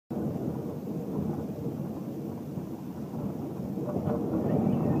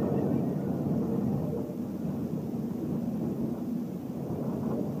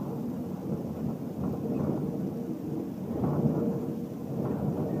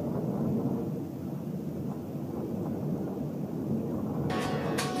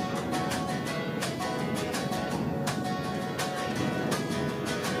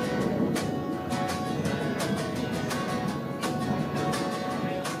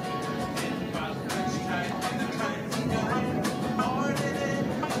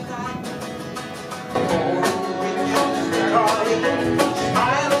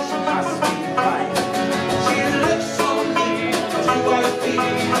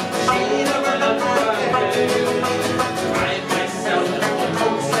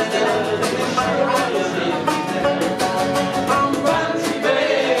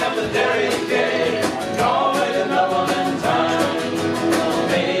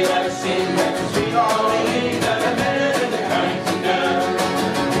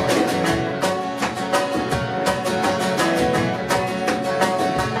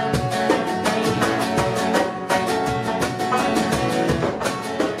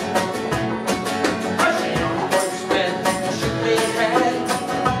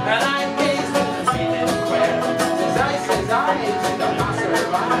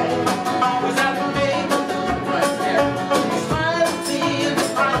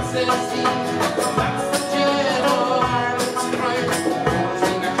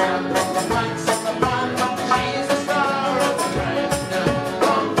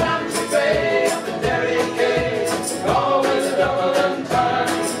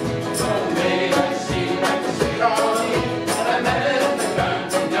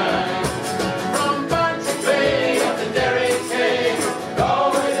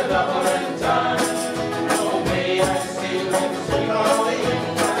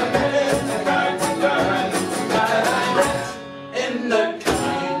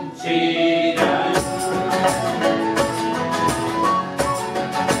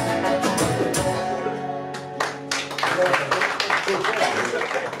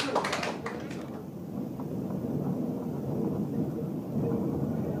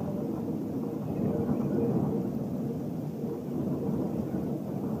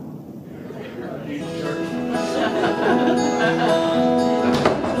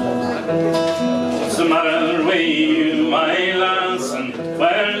What's the matter with you, my lass, and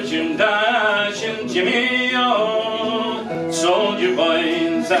where's your dashing Jimmy, oh? Soldier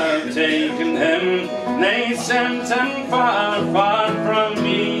boys have taken him, they sent him far, far from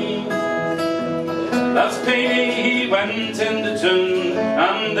me. Last payday he went in the tune,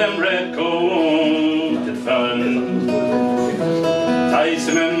 and them red-coated felon ties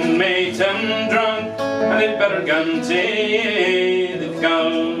him and made him drunk, and he'd better guarantee the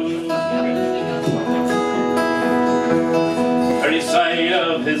gown. Every side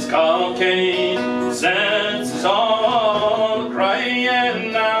of his cockade sets us all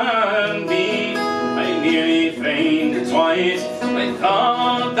crying and me. I nearly fainted twice, I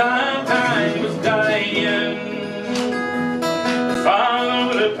thought that I was dying. Father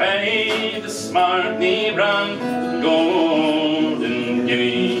would have paid the smart knee brand golden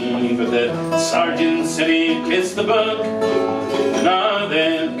guinea, but the sergeant said he'd kiss the book. Now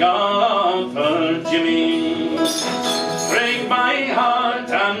they've gone for Jimmy. Break my heart,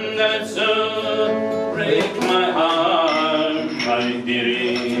 and that's break my heart, my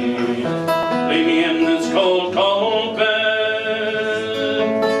dearie. Lay me in this cold, cold bed.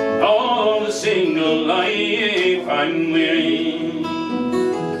 All the single life I'm weary.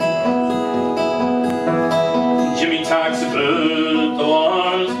 Jimmy talks about the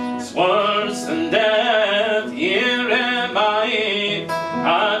wars, it's worse than death. Here am I,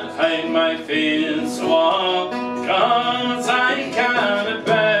 I'd hide my face a walk, 'cause I can't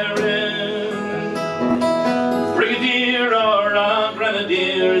bear it. Brigadier or a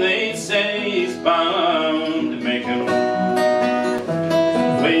grenadier, they say he's bound to make him.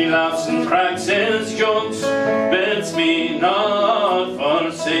 He laughs and cracks his jokes, bids me not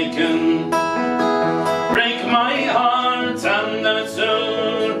forsaken. Break my heart, and then it's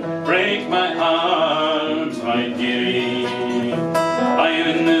break my heart, my dearie. I am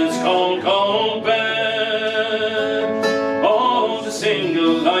in this cold, cold bed. Oh, the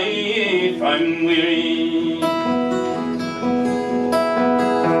single life I'm weary.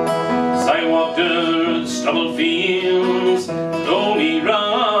 As I walk the stubble fields, lonely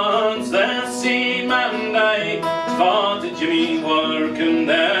runs the same, and I thought that Jimmy working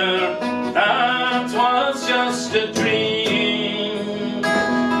there, that was just a dream.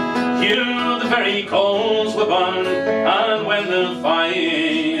 Here the very coals were burned, and when the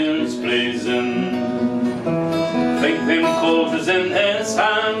fire's blazing, think them coals in his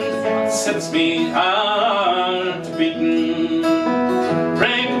hand sets me out.